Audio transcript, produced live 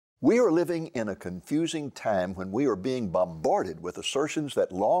We are living in a confusing time when we are being bombarded with assertions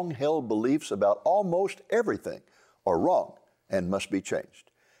that long-held beliefs about almost everything are wrong and must be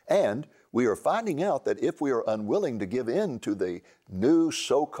changed. And we are finding out that if we are unwilling to give in to the new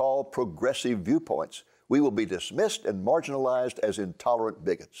so-called progressive viewpoints, we will be dismissed and marginalized as intolerant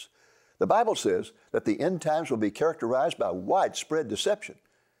bigots. The Bible says that the end times will be characterized by widespread deception,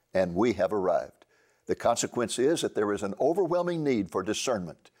 and we have arrived. The consequence is that there is an overwhelming need for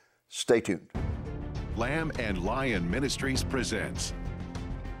discernment. Stay tuned. Lamb and Lion Ministries presents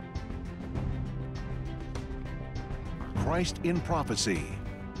Christ in Prophecy,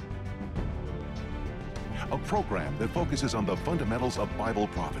 a program that focuses on the fundamentals of Bible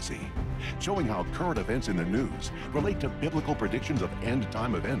prophecy, showing how current events in the news relate to biblical predictions of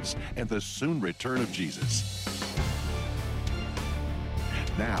end-time events and the soon return of Jesus.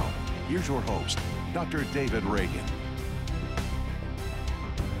 Now, here's your host, Dr. David Reagan.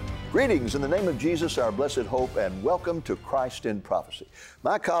 Greetings in the name of Jesus, our blessed hope, and welcome to Christ in Prophecy.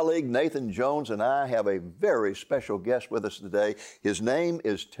 My colleague Nathan Jones and I have a very special guest with us today. His name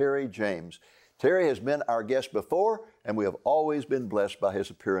is Terry James. Terry has been our guest before, and we have always been blessed by his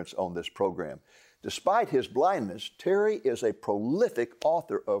appearance on this program. Despite his blindness, Terry is a prolific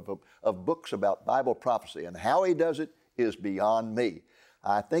author of books about Bible prophecy, and how he does it is beyond me.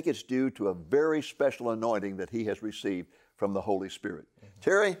 I think it's due to a very special anointing that he has received from the Holy Spirit.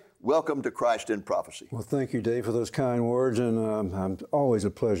 Terry, welcome to Christ in Prophecy. Well, thank you, Dave, for those kind words, and it's always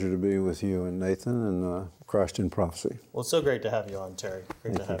a pleasure to be with you and Nathan and Christ in Prophecy. Well, it's so great to have you on, Terry.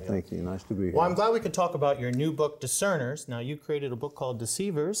 Great to have you. Thank you. Nice to be here. Well, I'm glad we could talk about your new book, Discerners. Now, you created a book called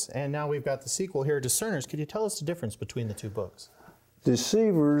Deceivers, and now we've got the sequel here, Discerners. Could you tell us the difference between the two books?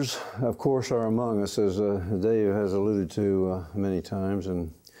 Deceivers, of course, are among us, as Dave has alluded to many times,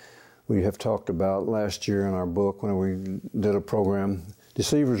 and we have talked about last year in our book when we did a program.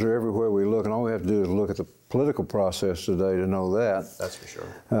 Deceivers are everywhere we look, and all we have to do is look at the political process today to know that. That's for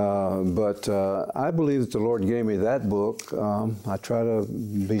sure. But I believe that the Lord gave me that book. I try to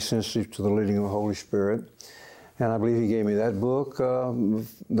be sensitive to the leading of the Holy Spirit, and I believe He gave me that book,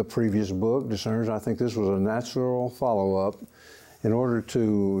 the previous book, Discerners. I think this was a natural follow-up. In order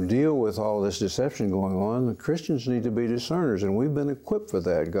to deal with all this deception going on, the Christians need to be discerners, and we've been equipped for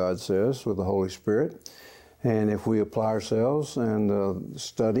that, God says, with the Holy Spirit. And if we apply ourselves and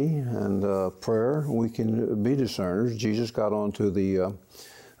study and prayer, we can be discerners. Jesus got on to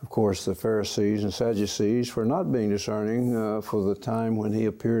of course, the Pharisees and Sadducees for not being discerning for the time when He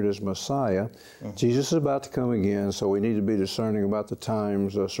appeared as Messiah. Mm-hmm. Jesus is about to come again, so we need to be discerning about the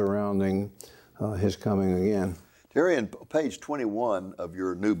times surrounding His coming again. Terry, on page 21 of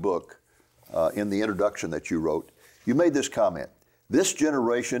your new book, in the introduction that you wrote, you made this comment: "This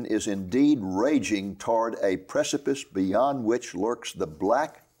generation is indeed raging toward a precipice beyond which lurks the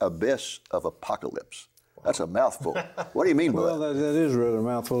black abyss of apocalypse." That's a mouthful. What do you mean by that? Well, that is rather a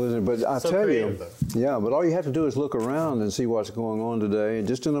mouthful, isn't it? But I tell you, yeah, but all you have to do is look around and see what's going on today.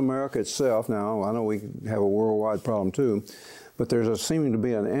 Just in America itself now, I know we have a worldwide problem too, but there's seeming to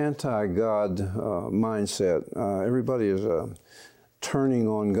be an anti-God mindset. Everybody is turning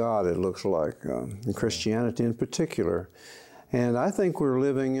on God, it looks like, in Christianity in particular. And I think we're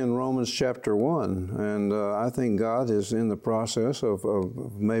living in Romans chapter 1, and I think God is in the process of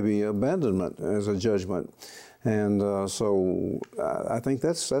maybe abandonment as a judgment. And so I think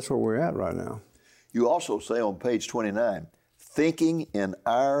that's where we're at right now. You also say on page 29, "Thinking in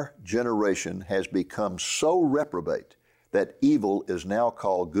our generation has become so reprobate that evil is now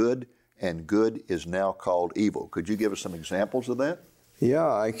called good and good is now called evil." Could you give us some examples of that?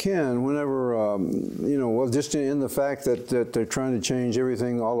 Yeah, I can. Whenever, well, just in the fact that they're trying to change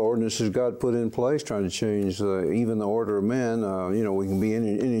everything, all the ordinances God put in place, trying to change even the order of men. We can be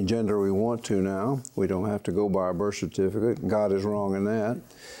any gender we want to now. We don't have to go by our birth certificate. God is wrong in that.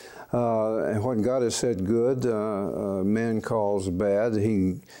 And what God has said good, man calls bad.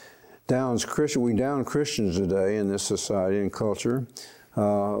 We down Christians today in this society and culture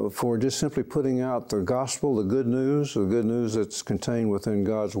for just simply putting out the gospel, the good news that's contained within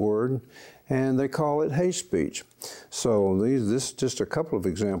God's Word, and they call it hate speech. So this is just a couple of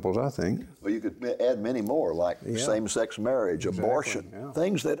examples, I think. Well, you could add many more, like same-sex marriage, abortion,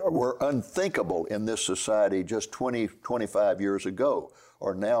 things that were unthinkable in this society just 20, 25 years ago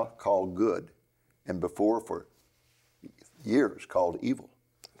are now called good, and before for years called evil.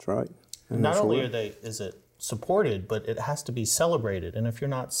 That's right. And not only is it supported, but it has to be celebrated. And if you're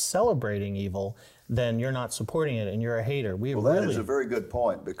not celebrating evil, then you're not supporting it and you're a hater. That is a very good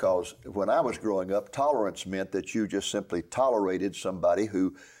point, because when I was growing up, tolerance meant that you just simply tolerated somebody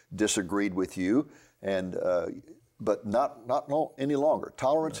who disagreed with you, and but not any longer.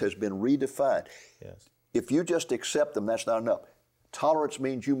 Tolerance has been redefined. Yes. If you just accept them, that's not enough. Tolerance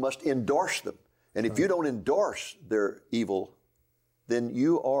means you must endorse them. And if you don't endorse their evil, then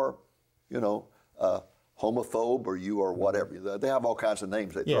you are, homophobe, or you are whatever. They have all kinds of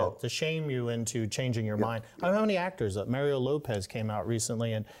names they throw. To shame you into changing your mind. How many actors? Mario Lopez came out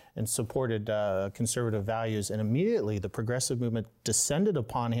recently and supported conservative values, and immediately the progressive movement descended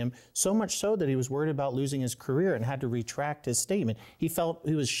upon him, so much so that he was worried about losing his career and had to retract his statement. He felt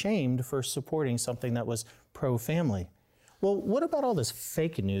he was shamed for supporting something that was pro-family. Well, what about all this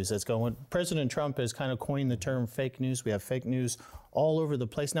fake news that's going on? President Trump has kind of coined the term fake news. We have fake news all over the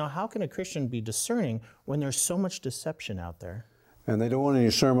place. Now, how can a Christian be discerning when there's so much deception out there? And they don't want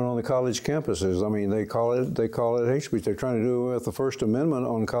any sermon on the college campuses. I mean, they call it hate speech. They're trying to do it with the First Amendment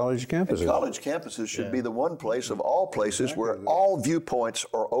on college campuses. And college campuses should be the one place of all places where all viewpoints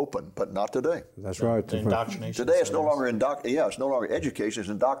are open, but not today. That's right. The indoctrination. Today, it's no longer it's no longer education; it's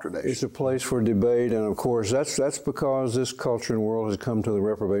indoctrination. It's a place for debate, and of course, that's because this culture and world has come to the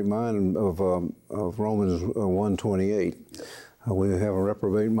reprobate mind of Romans 1:28. We have a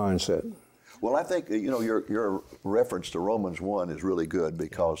reprobate mindset. Well, I think, your reference to Romans 1 is really good,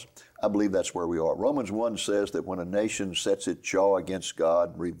 because I believe that's where we are. Romans 1 says that when a nation sets its jaw against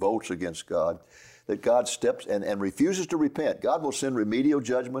God, revolts against God, that God steps and refuses to repent. God will send remedial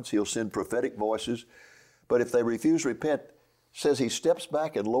judgments. He'll send prophetic voices. But if they refuse to repent, says he steps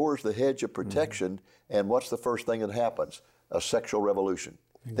back and lowers the hedge of protection. And what's the first thing that happens? A sexual revolution.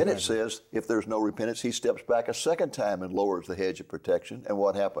 Exactly. Then it says if there's no repentance, he steps back a second time and lowers the hedge of protection. And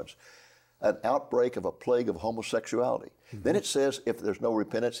what happens? An outbreak of a plague of homosexuality. Then it says if there's no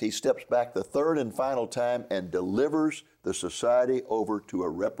repentance, he steps back the third and final time and delivers the society over to a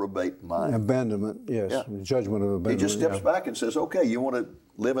reprobate mind. Abandonment, yes. Yeah. Judgment of abandonment. He just steps back and says, okay, you want to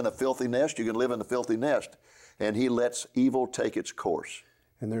live in a filthy nest, you can live in a filthy nest. And he lets evil take its course.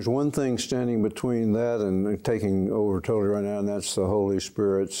 And there's one thing standing between that and taking over totally right now, and that's the Holy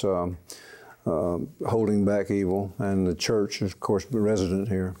Spirit's holding back evil, and the church is, of course, resident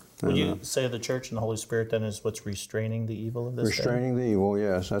here. Would you say the church and the Holy Spirit then is what's restraining the evil of this Restraining the evil,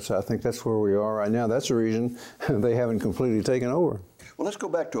 yes. I think that's where we are right now. That's the reason they haven't completely taken over. Well, let's go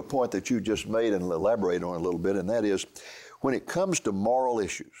back to a point that you just made and elaborate on a little bit, and that is when it comes to moral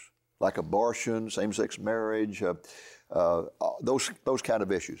issues like abortion, same-sex marriage, those kind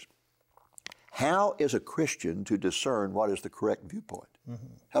of issues. How is a Christian to discern what is the correct viewpoint? Mm-hmm.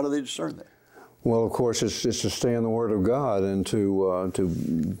 How do they discern that? Well, of course, it's to stay in the Word of God and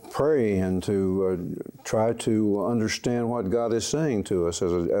to pray and to try to understand what God is saying to us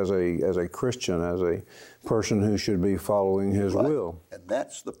as a Christian, as a person who should be following His will. And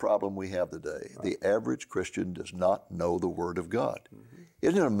that's the problem we have today. Right. The average Christian does not know the Word of God. Mm-hmm.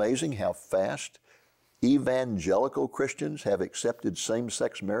 Isn't it amazing how fast evangelical Christians have accepted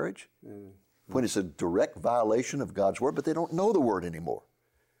same-sex marriage? Mm-hmm. When it's a direct violation of God's Word, but they don't know the Word anymore.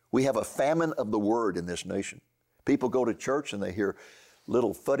 We have a famine of the Word in this nation. People go to church and they hear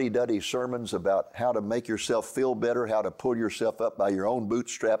little fuddy-duddy sermons about how to make yourself feel better, how to pull yourself up by your own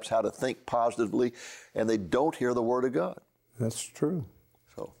bootstraps, how to think positively, and they don't hear the Word of God. That's true.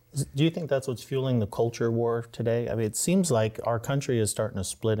 So, do you think that's what's fueling the culture war today? I mean, it seems like our country is starting to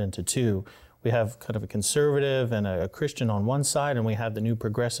split into two. We have kind of a conservative and a Christian on one side, and we have the new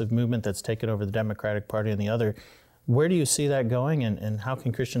progressive movement that's taken over the Democratic Party on the other. Where do you see that going, and how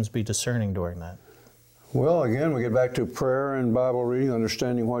can Christians be discerning during that? Well, again, we get back to prayer and Bible reading,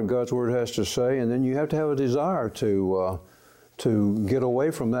 understanding what God's Word has to say, and then you have to have a desire to get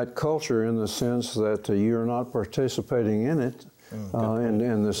away from that culture in the sense that you're not participating in it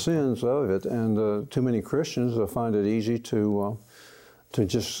and the sins of it. And too many Christians find it easy to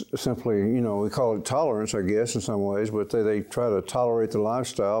just simply, we call it tolerance, I guess, in some ways, but they try to tolerate the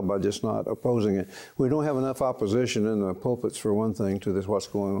lifestyle by just not opposing it. We don't have enough opposition in the pulpits, for one thing, to this what's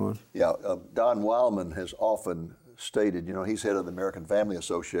going on. Yeah, Don Wildman has often stated, he's head of the American Family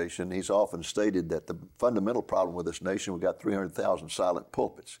Association, he's often stated that the fundamental problem with this nation, we've got 300,000 silent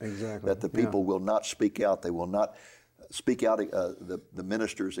pulpits. Exactly. That the people will not speak out, they will not speak out the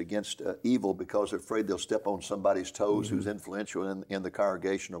ministers against evil because they're afraid they'll step on somebody's toes who's influential in the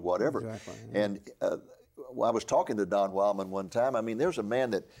congregation or whatever. Exactly, yeah. And I was talking to Don Wildman one time. I mean, there's a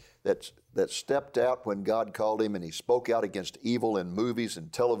man that stepped out when God called him, and he spoke out against evil in movies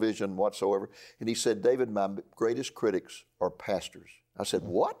and television whatsoever. And he said, David, my greatest critics are pastors. I said,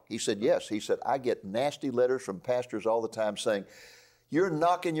 what? He said, yes. He said, I get nasty letters from pastors all the time saying, you're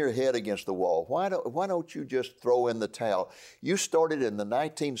knocking your head against the wall. Why don't you just throw in the towel? You started in the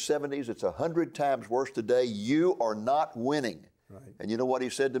 1970s. It's 100 times worse today. You are not winning. Right. And you know what he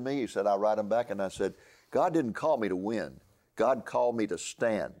said to me? He said, I write him back and I said, God didn't call me to win. God called me to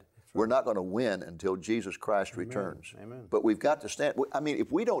stand. We're not going to win until Jesus Christ returns. Amen. But we've got to stand. I mean,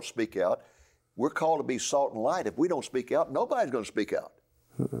 if we don't speak out, we're called to be salt and light. If we don't speak out, nobody's going to speak out.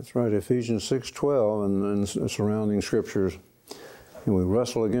 That's right, Ephesians 6:12 and surrounding scriptures. And we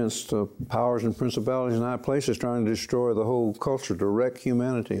wrestle against powers and principalities in high places trying to destroy the whole culture, to wreck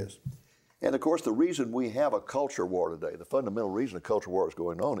humanity. Yes. And of course, the reason we have a culture war today, the fundamental reason a culture war is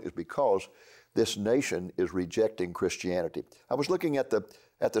going on, is because this nation is rejecting Christianity. I was looking at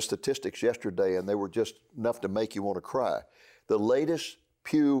the statistics yesterday, and they were just enough to make you want to cry. The latest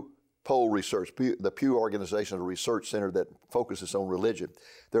Pew poll research, the Pew organization, a research center that focuses on religion,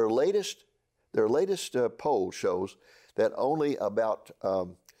 their latest poll shows that only about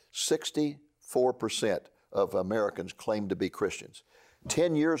 64% of Americans claim to be Christians.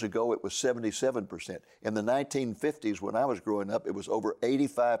 10 years ago, it was 77%. In the 1950s, when I was growing up, it was over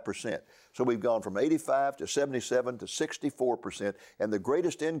 85%. So we've gone from 85 to 77 to 64%, and the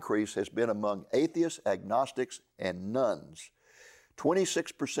greatest increase has been among atheists, agnostics, and nuns.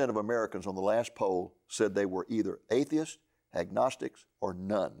 26% of Americans on the last poll said they were either atheists, agnostics, or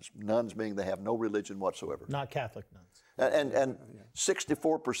nuns. Nuns meaning they have no religion whatsoever. Not Catholic nuns. And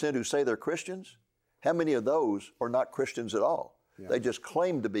 64% who say they're Christians, how many of those are not Christians at all? Yeah. They just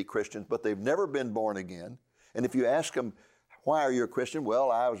claim to be Christians, but they've never been born again. And if you ask them, why are you a Christian? Well,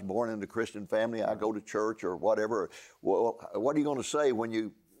 I was born into a Christian family. I go to church or whatever. Well, what are you going to say when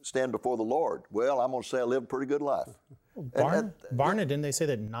you stand before the Lord? Well, I'm going to say I lived a pretty good life. Barna, didn't they say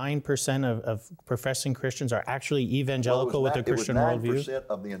that 9% of professing Christians are actually evangelical with a Christian worldview? 9%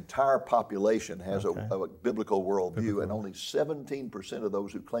 of the entire population has a biblical worldview, and only 17% of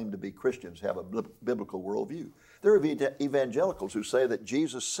those who claim to be Christians have a biblical worldview. There are evangelicals who say that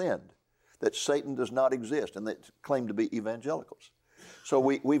Jesus sinned, that Satan does not exist, and that claim to be evangelicals. So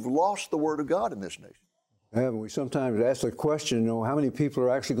we've lost the Word of God in this nation. Haven't we? Sometimes ask the question, how many people are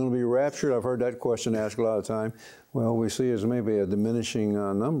actually going to be raptured? I've heard that question asked a lot of time. Well, we see as maybe a diminishing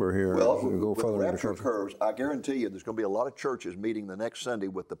number here. Well, as we go further when rapture occurs, I guarantee you there's going to be a lot of churches meeting the next Sunday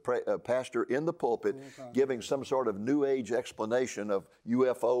with the pastor in the pulpit giving some sort of New Age explanation of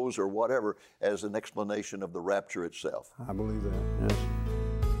UFOs or whatever as an explanation of the rapture itself. I believe that, yes.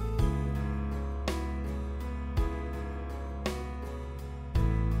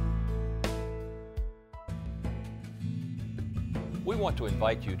 We want to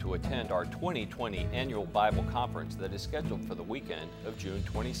invite you to attend our 2020 Annual Bible Conference that is scheduled for the weekend of June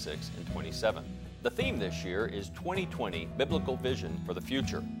 26 and 27. The theme this year is 2020 Biblical Vision for the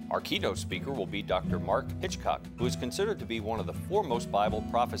Future. Our keynote speaker will be Dr. Mark Hitchcock, who is considered to be one of the foremost Bible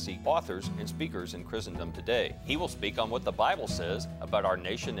prophecy authors and speakers in Christendom today. He will speak on what the Bible says about our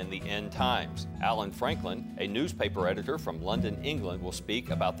nation in the end times. Alan Franklin, a newspaper editor from London, England, will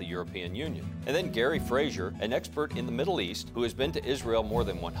speak about the European Union. And then Gary Frazier, an expert in the Middle East who has been to Israel more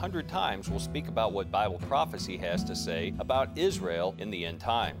than 100 times, will speak about what Bible prophecy has to say about Israel in the end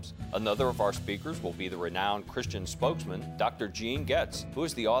times. Another of our speakers will be the renowned Christian spokesman, Dr. Gene Getz, who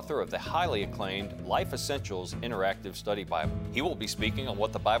is the author of the highly acclaimed Life Essentials Interactive Study Bible. He will be speaking on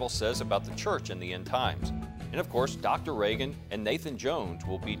what the Bible says about the church in the end times. And of course, Dr. Reagan and Nathan Jones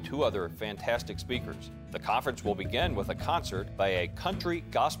will be two other fantastic speakers. The conference will begin with a concert by a country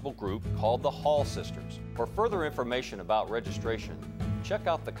gospel group called the Hall Sisters. For further information about registration, check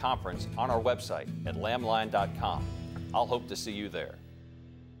out the conference on our website at lamblion.com. I'll hope to see you there.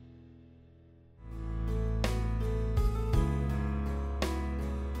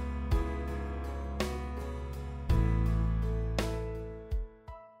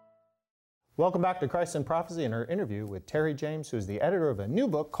 Welcome back to Christ in Prophecy and our interview with Terry James, who is the editor of a new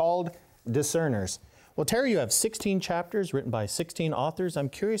book called Discerners. Well, Terry, you have 16 chapters written by 16 authors. I'm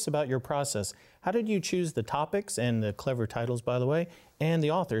curious about your process. How did you choose the topics, and the clever titles, by the way, and the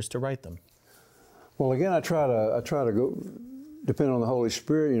authors to write them? Well, again, I try to go depend on the Holy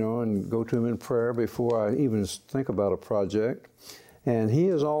Spirit, and go to Him in prayer before I even think about a project. And He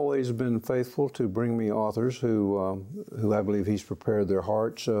has always been faithful to bring me authors who I believe He's prepared their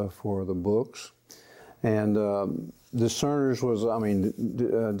hearts for the books. And Discerners was,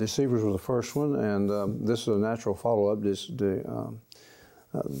 Deceivers was the first one, and this is a natural follow-up. This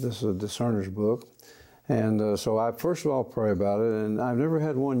is a Discerners book. And so I first of all pray about it, and I've never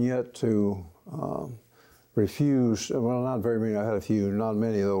had one yet to refuse, well, not very many, I had a few, not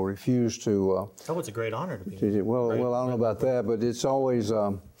many though, refuse to... Oh, it's a great honor to be... Well, I don't know about that, but it's always,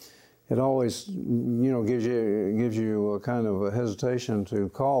 gives you a kind of a hesitation to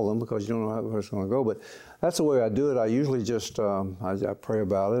call them because you don't know how it's going to go. But that's the way I do it. I usually just, I pray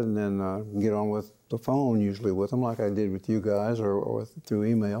about it and then get on with the phone usually with them like I did with you guys or through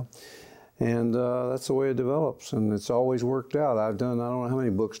email. And that's the way it develops, and it's always worked out. I've done, I don't know how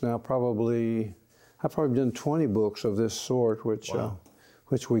many books now, I've probably done 20 books of this sort, which Wow.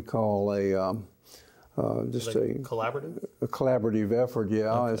 Which we call a just Like a collaborative? a collaborative effort.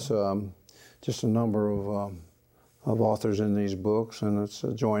 Yeah, Okay. it's just a number of authors in these books, and it's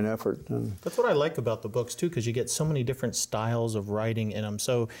a joint effort. And That's what I like about the books too, because you get so many different styles of writing in them.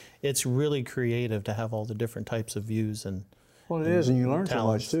 So it's really creative to have all the different types of views and. well, it is, and you learn so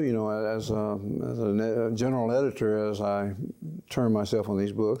talents. much too. You know, as a general editor, as I term myself on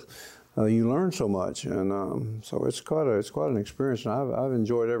these books, you learn so much, and so it's quite an experience. And I've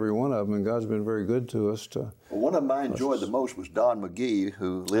enjoyed every one of them, and God's been very good to us. Well, one of them I enjoyed the most was Don McGee,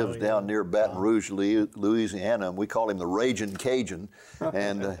 who lives down near Baton Rouge, Louisiana, and we call him the Raging Cajun.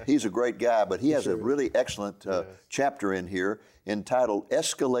 And he's a great guy, but he has a really excellent chapter in here entitled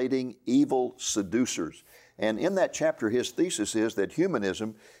Escalating Evil Seducers. And in that chapter, his thesis is that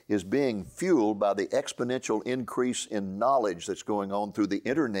humanism is being fueled by the exponential increase in knowledge that's going on through the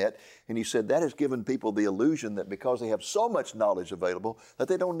internet. And he said that has given people the illusion that because they have so much knowledge available, that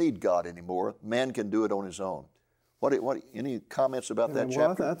they don't need God anymore. Man can do it on his own. Any comments about that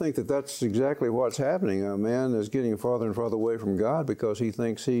chapter? I think that that's exactly what's happening. A man is getting farther and farther away from God because he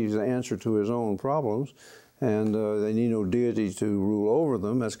thinks he's the answer to his own problems, and they need no deity to rule over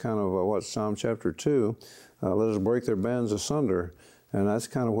them. That's kind of what Psalm chapter 2. Let us break their bands asunder, and that's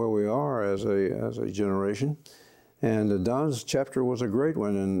kind of where we are as a generation. And Don's chapter was a great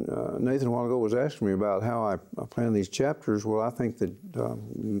one, and Nathan a while ago was asking me about how I plan these chapters. Well, I think that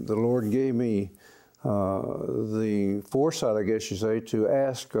the Lord gave me the foresight, I guess you say, to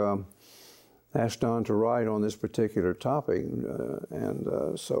ask Don to write on this particular topic.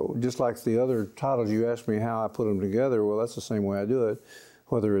 So just like the other titles you asked me how I put them together, well, that's the same way I do it.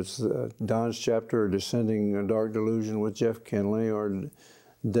 Whether it's Don's chapter or Descending a Dark Delusion with Jeff Kinley, or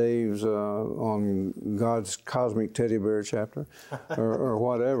Dave's on God's Cosmic Teddy Bear chapter, or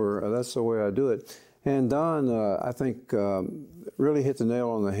whatever, that's the way I do it. And Don, I think, really hit the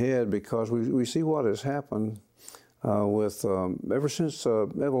nail on the head, because we see what has happened with, ever since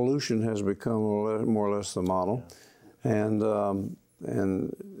evolution has become more or less the model, and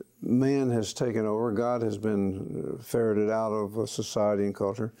man has taken over. God has been ferreted out of society and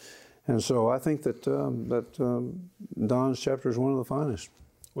culture. And so I think that Don's chapter is one of the finest.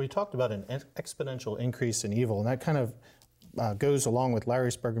 We talked about an exponential increase in evil, and that kind of goes along with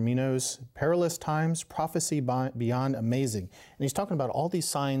Larry Spargamino's Perilous Times, Prophecy Beyond Amazing. And he's talking about all these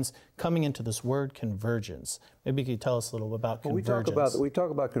signs coming into this word convergence. Maybe you could tell us a little about convergence. We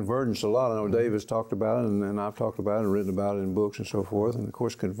talk about convergence a lot. I know Dave has talked about it, and I've talked about it and written about it in books and so forth. And of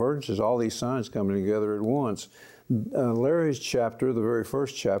course, convergence is all these signs coming together at once. Larry's chapter, the very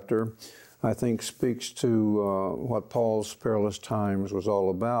first chapter, I think speaks to what Paul's Perilous Times was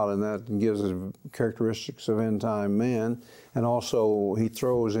all about, and that gives us characteristics of end-time man, and also he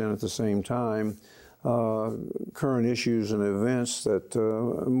throws in at the same time current issues and events that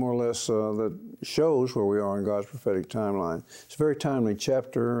more or less that shows where we are in God's prophetic timeline. It's a very timely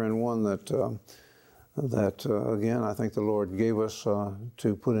chapter, and one that again, I think the Lord gave us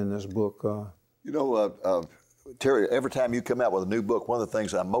to put in this book. You know, Terry, every time you come out with a new book, one of the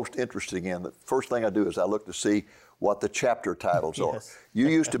things I'm most interested in, the first thing I do is I look to see what the chapter titles are. Yes. You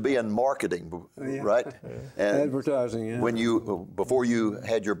used to be in marketing, right? And Advertising, yeah. When before you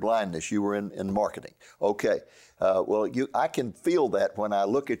had your blindness, you were in marketing. Okay. I can feel that when I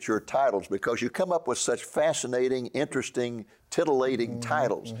look at your titles, because you come up with such fascinating, interesting, titillating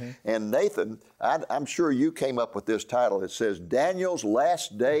titles. And Nathan, I'm sure you came up with this title. It says, Daniel's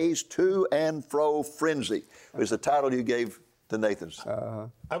Last Days To and Fro Frenzy. It was the title you gave to Nathan's.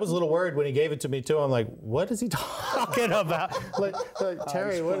 I was a little worried when he gave it to me too. I'm like, what is he talking about?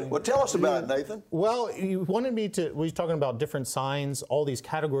 Terry, what? Well, tell us about it, Nathan. Well, you wanted me to, we were talking about different signs, all these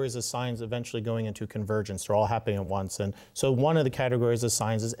categories of signs eventually going into convergence. They're all happening at once. And so one of the categories of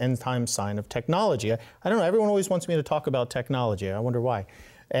signs is end time sign of technology. I don't know, everyone always wants me to talk about technology. I wonder why.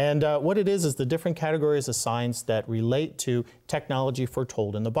 And what it is the different categories of signs that relate to technology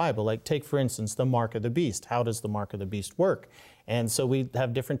foretold in the Bible. Like take, for instance, the mark of the beast. How does the mark of the beast work? And so we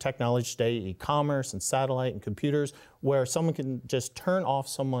have different technology today, e-commerce and satellite and computers, where someone can just turn off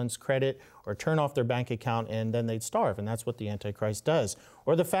someone's credit or turn off their bank account and then they'd starve. And that's what the Antichrist does.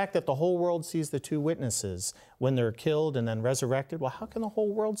 Or the fact that the whole world sees the two witnesses when they're killed and then resurrected. Well, how can the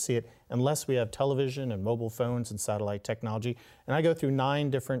whole world see it unless we have television and mobile phones and satellite technology? And I go through 9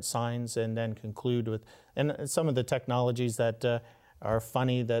 different signs and then conclude with and some of the technologies that are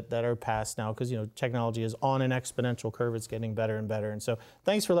funny that are past now, because technology is on an exponential curve. It's getting better and better. And so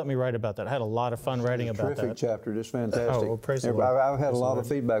thanks for letting me write about that. I had a lot of fun writing about that. Terrific chapter, just fantastic. Oh, well, praise the Lord. I've had a lot of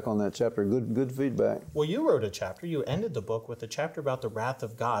feedback on that chapter. Good feedback. Well, you wrote a chapter. You ended the book with a chapter about the wrath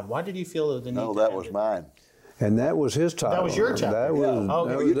of God. Why did you feel the need to No, that end was it? mine. And that was his title. That was your chapter. That was, Oh,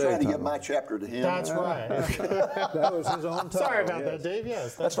 that Were was you their trying to give title. my chapter to him? That's right. That was his own title. Sorry about yes. that, Dave.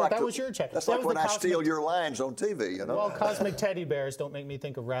 Yes, That's like that was your chapter. That's That like was when the I cosmic- steal your lines on TV, you know? Well, cosmic teddy bears don't make me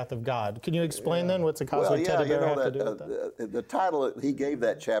think of wrath of God. Can you explain then what's a cosmic teddy bear have to do with that? The title that he gave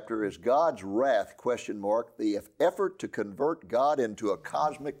that chapter is God's Wrath, ? The effort to convert God into a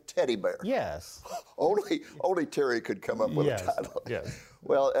cosmic teddy bear. Yes. Only Terry could come up with Yes, a title. yes.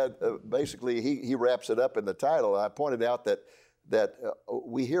 Well, basically, he wraps it up in the title. I pointed out that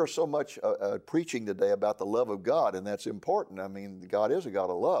we hear so much preaching today about the love of God, and that's important. I mean, God is a God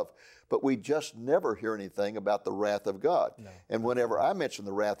of love, but we just never hear anything about the wrath of God. No. And whenever I mention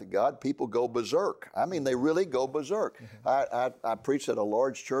the wrath of God, people go berserk. I mean, they really go berserk. Mm-hmm. I preached at a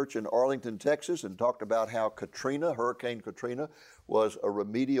large church in Arlington, Texas, and talked about how Hurricane Katrina, was a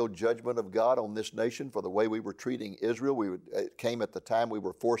remedial judgment of God on this nation for the way we were treating Israel. It came at the time we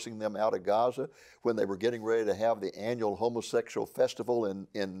were forcing them out of Gaza, when they were getting ready to have the annual homosexual festival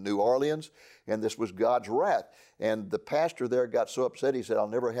in New Orleans, and this was God's wrath. And the pastor there got so upset, he said, "I'll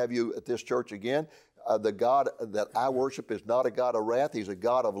never have you at this church again. The God that I worship is not a God of wrath. He's a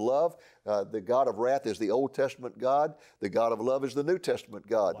God of love. The God of wrath is the Old Testament God. The God of love is the New Testament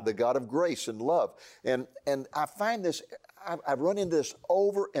God, wow. The God of grace and love." And I find this, I've run into this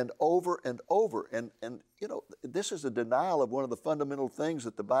over and over and over. And this is a denial of one of the fundamental things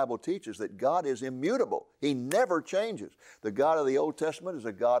that the Bible teaches, that God is immutable. He never changes. The God of the Old Testament is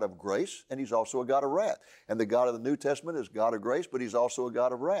a God of grace, and He's also a God of wrath. And the God of the New Testament is God of grace, but He's also a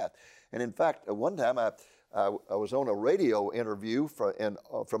God of wrath. And in fact, one time I was on a radio interview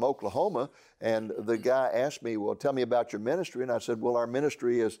from Oklahoma, and the guy asked me, "Well, tell me about your ministry." And I said, "Well, our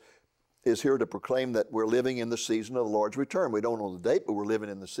ministry is here to proclaim that we're living in the season of the Lord's return. We don't know the date, but we're living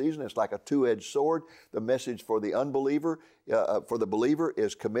in the season. It's like a two-edged sword. The message for the unbeliever, for the believer,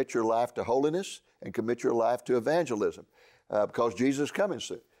 is commit your life to holiness and commit your life to evangelism, because Jesus is coming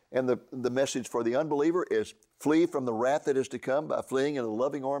soon. And the message for the unbeliever is flee from the wrath that is to come by fleeing into the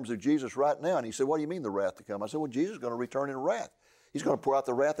loving arms of Jesus right now." And he said, "What do you mean the wrath to come?" I said, "Well, Jesus is going to return in wrath. He's going to pour out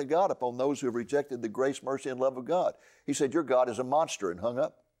the wrath of God upon those who have rejected the grace, mercy, and love of God." He said, "Your God is a monster," and hung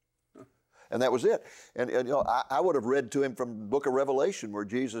up. And that was it. And I would have read to him from the book of Revelation, where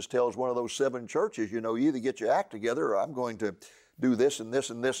Jesus tells one of those 7 churches, you either get your act together, or I'm going to do this and this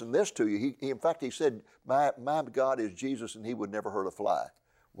and this and this to you. In fact, he said, my God is Jesus, and He would never hurt a fly.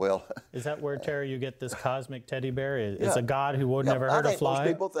 Well, is that where, Terry, you get this cosmic teddy bear? It's a God who would never hurt a fly? Most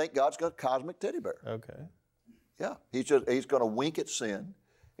people think God's got a cosmic teddy bear. Okay. Yeah, He's going to wink at sin,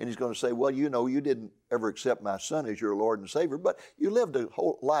 and He's going to say, "Well, you didn't ever accept my Son as your Lord and Savior, but you lived a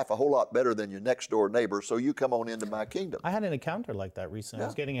whole lot better than your next door neighbor, so you come on into my kingdom." I had an encounter like that recently. I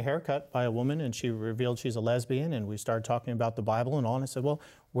was getting a haircut by a woman, and she revealed she's a lesbian, and we started talking about the Bible and all, and I said, "Well,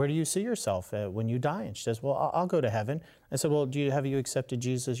 where do you see yourself when you die?" And she says, "Well, I'll go to heaven." I said, "Well, have you accepted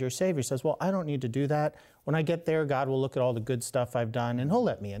Jesus as your Savior?" She says, "Well, I don't need to do that. When I get there, God will look at all the good stuff I've done, and He'll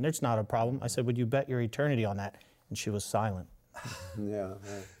let me in. There's not a problem." I said, "Would you bet your eternity on that?" And she was silent. Yeah.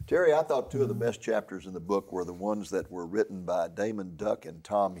 Terry, I thought 2 of the best chapters in the book were the ones that were written by Damon Duck and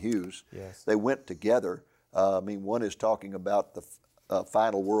Tom Hughes. Yes. They went together. One is talking about the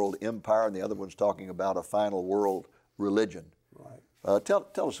final world empire, and the other one's talking about a final world religion. Right. Tell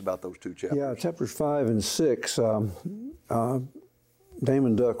us about those 2 chapters. Yeah, chapters 5 and 6.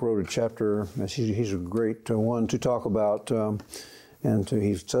 Damon Duck wrote a chapter. He's a great one to talk about.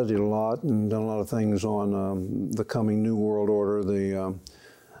 He's studied a lot and done a lot of things on the coming New World Order,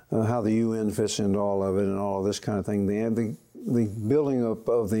 how the UN fits into all of it, and all of this kind of thing. The building up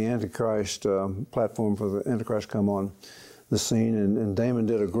of the Antichrist platform for the Antichrist come on the scene, and Damon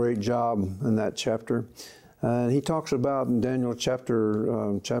did a great job in that chapter. And he talks about in Daniel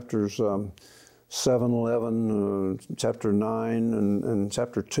chapters 7, 11, chapter 9, and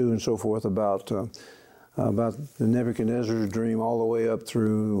chapter 2, and so forth about the Nebuchadnezzar's dream, all the way up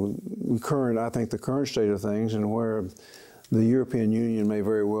through the current state of things, and where the European Union may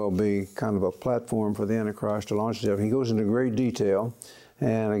very well be kind of a platform for the Antichrist to launch itself. He goes into great detail,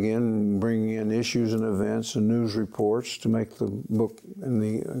 and again, bringing in issues and events and news reports to make the book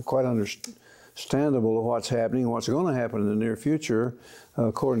quite understandable of what's happening, what's going to happen in the near future,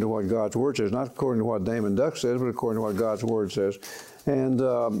 according to what God's Word says. Not according to what Damon Duck says, but according to what God's Word says. And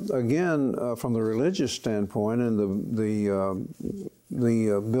again, from the religious standpoint, and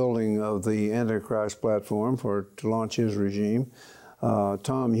the building of the Antichrist platform to launch his regime,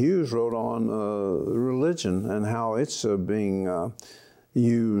 Tom Hughes wrote on religion and how it's being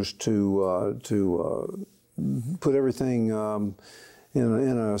used to put everything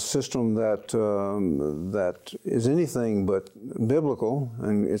in a system that is anything but biblical,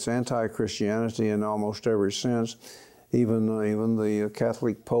 and it's anti-Christianity in almost every sense. Even the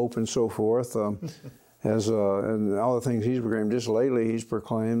Catholic Pope and so forth has, and all the things he's proclaimed. Just lately, he's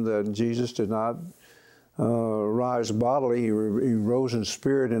proclaimed that Jesus did not rise bodily. He rose in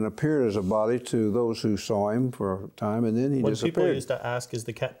spirit and appeared as a body to those who saw him for a time, and then he disappeared. When people used to ask, is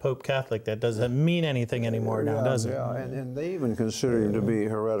the Pope Catholic? That doesn't mean anything anymore now, does it? Yeah, and they even consider him to be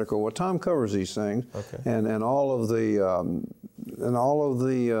heretical. Well, Tom covers these things, and all of the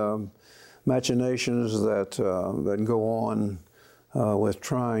machinations that go on with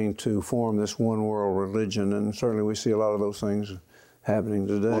trying to form this one world religion, and certainly we see a lot of those things happening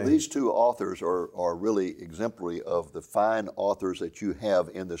today. Well, these two authors are really exemplary of the fine authors that you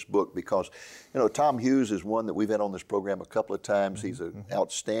have in this book, because, Tom Hughes is one that we've had on this program a couple of times. He's an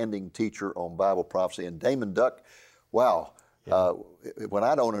outstanding teacher on Bible prophecy. And Damon Duck, wow. Yeah. When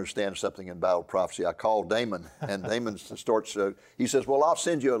I don't understand something in Bible prophecy, I call Damon, and Damon starts, he says, well, I'll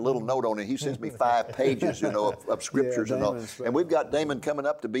send you a little note on it. He sends me 5 pages, of scriptures and all. And we've got Damon coming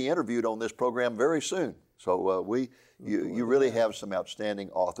up to be interviewed on this program very soon. So you really have some outstanding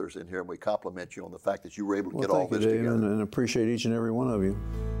authors in here, and we compliment you on the fact that you were able to get all this together. Thank you, Dave, and appreciate each and every one of you.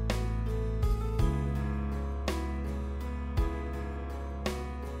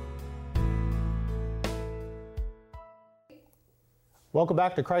 Welcome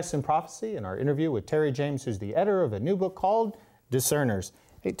back to Christ in Prophecy and our interview with Terry James, who's the editor of a new book called Discerners.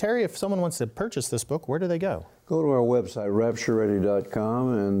 Hey, Terry, if someone wants to purchase this book, where do they go? Go to our website,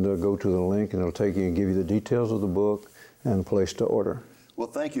 raptureready.com, and go to the link, and it'll take you and give you the details of the book and a place to order. Well,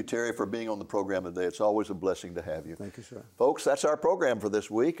 thank you, Terry, for being on the program today. It's always a blessing to have you. Thank you, sir. Folks, that's our program for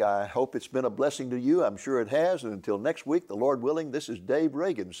this week. I hope it's been a blessing to you. I'm sure it has. And until next week, the Lord willing, this is Dave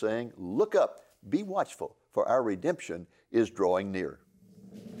Reagan saying, look up, be watchful, for our redemption is drawing near.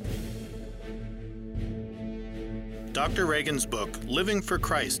 Dr. Reagan's book, Living for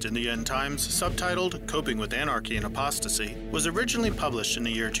Christ in the End Times, subtitled Coping with Anarchy and Apostasy, was originally published in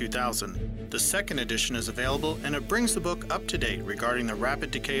the year 2000. The second edition is available, and it brings the book up to date regarding the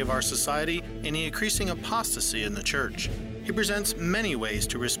rapid decay of our society and the increasing apostasy in the church. He presents many ways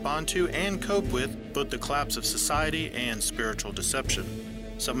to respond to and cope with both the collapse of society and spiritual deception.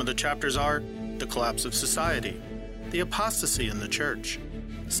 Some of the chapters are the collapse of society, the apostasy in the church,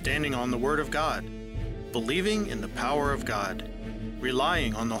 standing on the Word of God, believing in the power of God,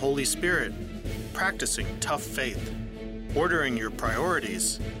 relying on the Holy Spirit, practicing tough faith, ordering your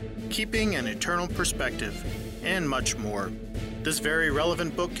priorities, keeping an eternal perspective, and much more. This very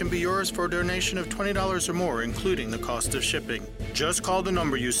relevant book can be yours for a donation of $20 or more, including the cost of shipping. Just call the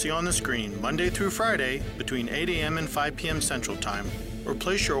number you see on the screen Monday through Friday between 8 a.m. and 5 p.m. Central Time, or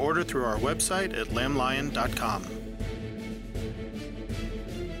place your order through our website at lamblion.com.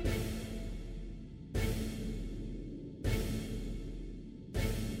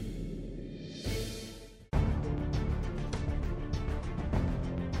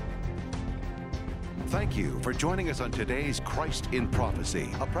 Thank you for joining us on today's Christ in Prophecy,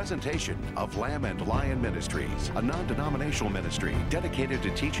 a presentation of Lamb and Lion Ministries, a non-denominational ministry dedicated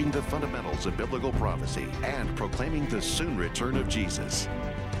to teaching the fundamentals of biblical prophecy and proclaiming the soon return of Jesus.